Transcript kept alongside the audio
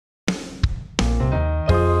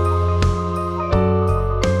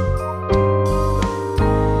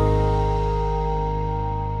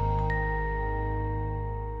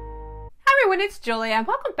it's Julia and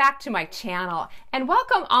welcome back to my channel and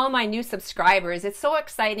welcome all my new subscribers. It's so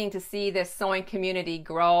exciting to see this sewing community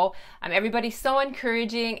grow. Everybody's so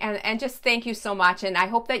encouraging and just thank you so much, and I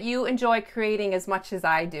hope that you enjoy creating as much as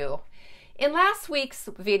I do. In last week's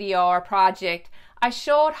video or project, I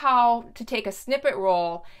showed how to take a snippet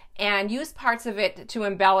roll and use parts of it to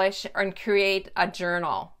embellish and create a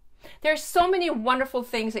journal. There's so many wonderful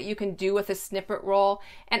things that you can do with a snippet roll,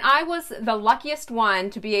 and I was the luckiest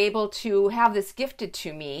one to be able to have this gifted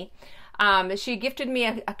to me. She gifted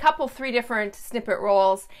me three different snippet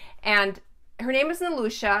rolls, and her name is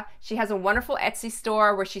Nelusha. She has a wonderful Etsy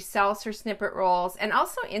store where she sells her snippet rolls, and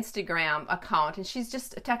also Instagram account, and she's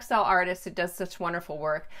just a textile artist that does such wonderful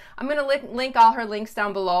work. I'm going to link all her links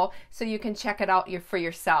down below so you can check it out for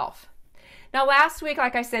yourself. Now last week,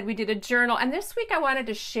 like I said, we did a journal, and this week I wanted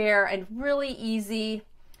to share a really easy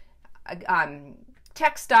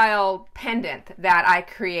textile pendant that I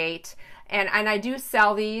create, and I do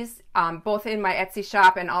sell these both in my Etsy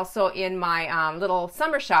shop and also in my little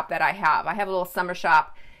summer shop that I have. I have a little summer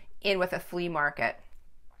shop in with a flea market.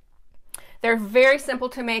 They're very simple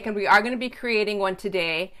to make, and we are going to be creating one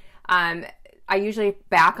today. I usually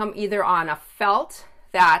back them either on a felt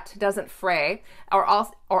that doesn't fray, or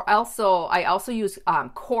also I also use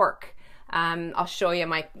cork. I'll show you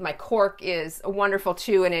my cork is wonderful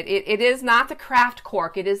too, and it is not the craft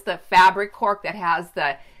cork, it is the fabric cork that has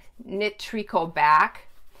the knit tricot back.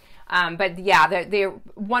 But yeah, they're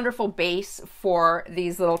wonderful base for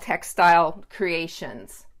these little textile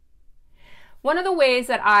creations. One of the ways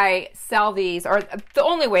that I sell these, or the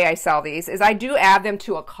only way I sell these, is I do add them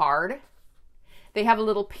to a card. They have a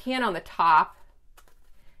little pin on the top.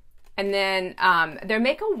 And then they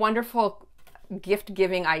make a wonderful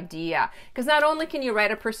gift-giving idea, because not only can you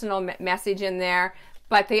write a personal message in there,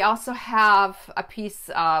 but they also have a piece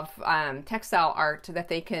of textile art that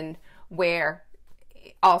they can wear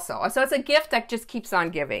also. So it's a gift that just keeps on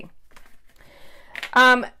giving.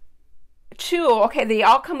 Okay, they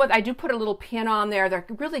all come with, I do put a little pin on there. They're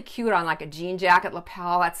really cute on like a jean jacket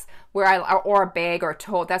lapel. That's where or a bag or a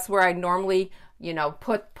tote. That's where I normally, you know,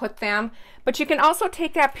 put them. But you can also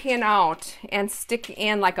take that pin out and stick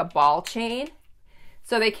in like a ball chain,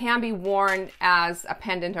 so they can be worn as a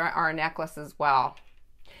pendant or a necklace as well.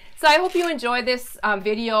 So I hope you enjoy this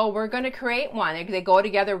video. We're going to create one. They go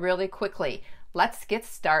together really quickly. Let's get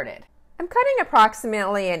started. I'm cutting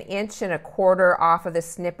approximately 1.25 inches off of the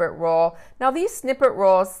snippet roll. Now these snippet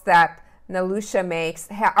rolls that Nelusha makes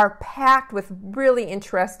are packed with really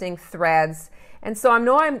interesting threads, and so I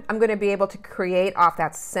know I'm going to be able to create off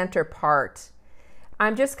that center part.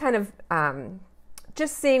 I'm just kind of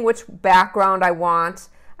just seeing which background I want,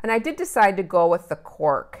 and I did decide to go with the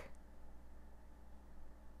cork.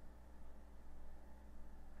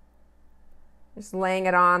 Just laying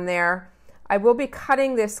it on there. I will be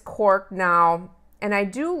cutting this cork now, and I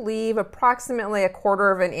do leave approximately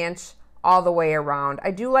 1/4 inch all the way around.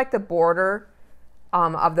 I do like the border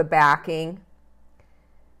of the backing.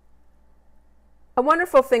 A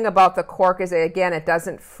wonderful thing about the cork is that, again, it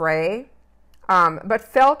doesn't fray, but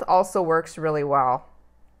felt also works really well.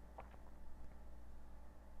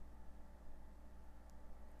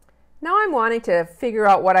 Now I'm wanting to figure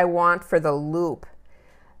out what I want for the loop.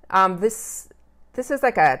 This is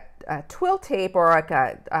like a twill tape or like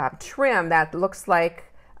a trim that looks like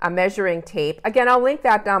a measuring tape. Again, I'll link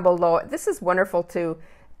that down below. This is wonderful to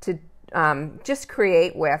just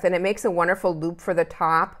create with, and it makes a wonderful loop for the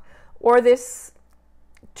top. Or this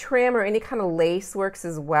trim or any kind of lace works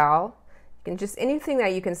as well. You can just anything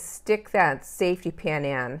that you can stick that safety pin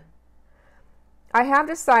in. I have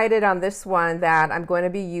decided on this one that I'm going to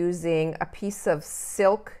be using a piece of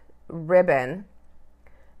silk ribbon.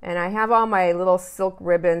 And I have all my little silk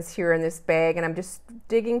ribbons here in this bag, and I'm just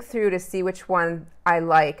digging through to see which one I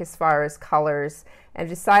like as far as colors. And I've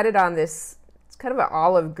decided on this, it's kind of an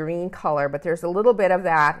olive green color, but there's a little bit of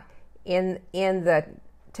that in the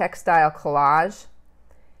textile collage.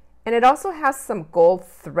 And it also has some gold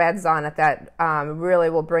threads on it that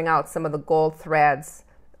really will bring out some of the gold threads,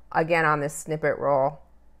 again, on this snippet roll.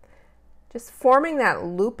 Just forming that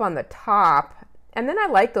loop on the top. And then I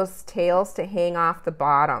like those tails to hang off the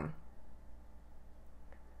bottom.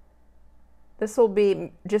 This will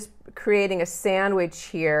be just creating a sandwich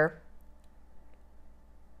here.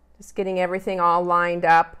 Just getting everything all lined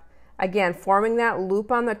up. Again, forming that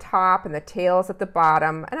loop on the top and the tails at the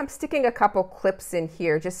bottom. And I'm sticking a couple clips in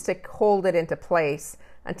here just to hold it into place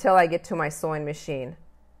until I get to my sewing machine.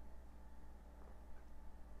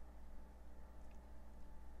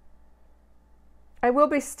 I will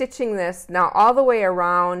be stitching this now all the way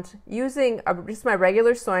around using just my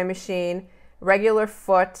regular sewing machine, regular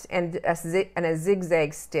foot, and a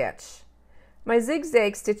zigzag stitch. My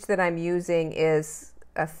zigzag stitch that I'm using is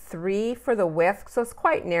a 3 for the width, so it's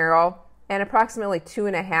quite narrow, and approximately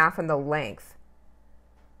 2.5 in the length.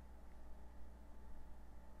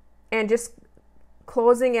 And just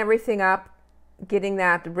closing everything up, getting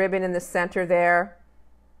that ribbon in the center there.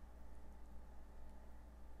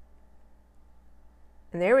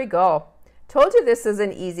 And there we go. Told you this is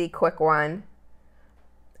an easy, quick one.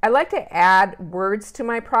 I like to add words to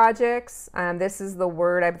my projects. This is the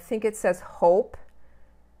word, I think it says hope.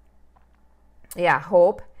 Yeah,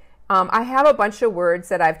 hope. I have a bunch of words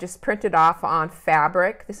that I've just printed off on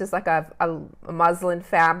fabric. This is like a muslin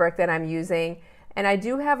fabric that I'm using. And I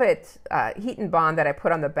do have it heat and bond that I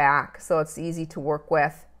put on the back, so it's easy to work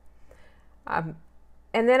with. And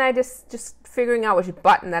then I just figuring out which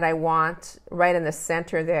button that I want right in the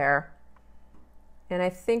center there. And I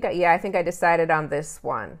think I decided on this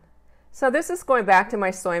one. So this is going back to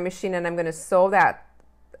my sewing machine, and I'm going to sew that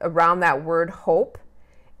around that word hope,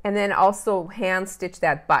 and then also hand stitch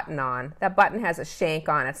that button on. That button has a shank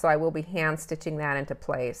on it, so I will be hand stitching that into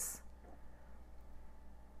place.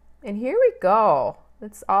 And here we go.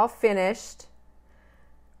 It's all finished.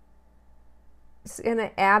 Just going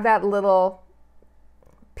to add that little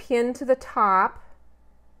pin to the top,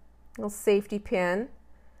 little safety pin.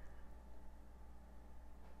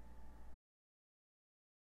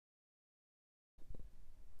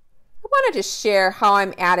 I wanted to share how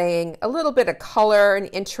I'm adding a little bit of color and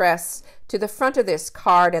interest to the front of this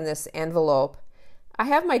card and this envelope. I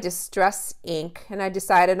have my distress ink, and I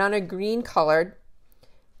decided on a green colored.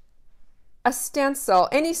 A stencil,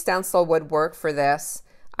 any stencil would work for this.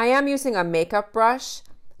 I am using a makeup brush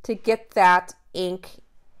to get that ink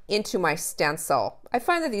into my stencil. I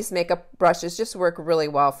find that these makeup brushes just work really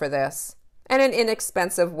well for this, and an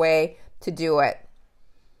inexpensive way to do it.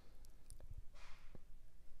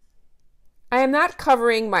 I am not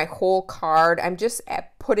covering my whole card. I'm just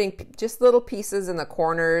putting just little pieces in the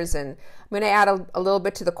corners, and I'm going to add a little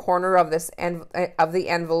bit to the corner of this of the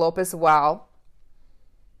envelope as well.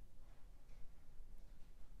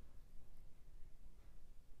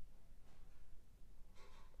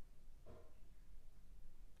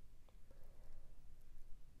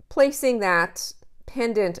 Placing that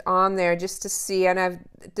pendant on there just to see, and I've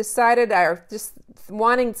decided I'm just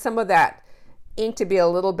wanting some of that ink to be a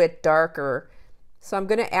little bit darker, so I'm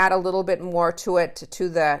going to add a little bit more to it to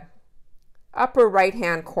the upper right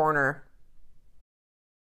hand corner.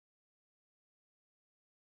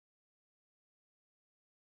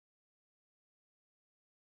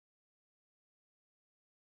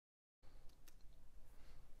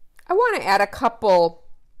 I want to add a couple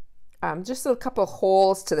just a couple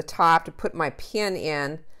holes to the top to put my pin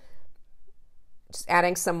in. Just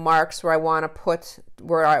adding some marks where I want to put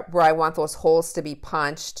where I want those holes to be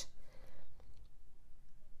punched.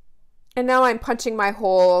 And now I'm punching my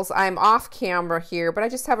holes. I'm off camera here, but I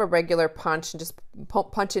just have a regular punch and just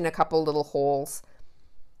punch in a couple little holes.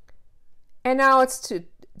 And now it's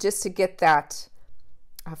just to get that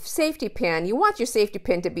safety pin. You want your safety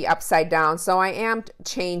pin to be upside down, so I am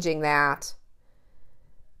changing that.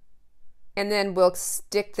 And then we'll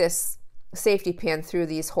stick this safety pin through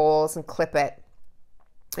these holes and clip it.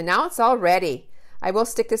 And now it's all ready. I will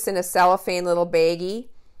stick this in a cellophane little baggie.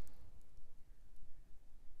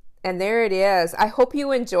 And there it is. I hope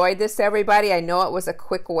you enjoyed this, everybody. I know it was a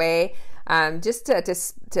quick way just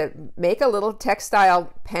to make a little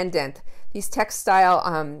textile pendant. These textile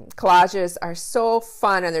collages are so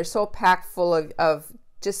fun, and they're so packed full of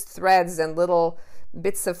just threads and little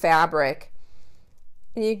bits of fabric.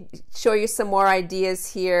 And you show you some more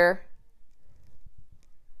ideas here.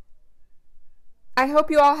 I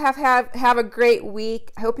hope you all have a great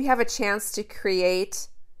week. I hope you have a chance to create.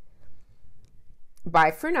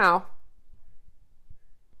 Bye for now.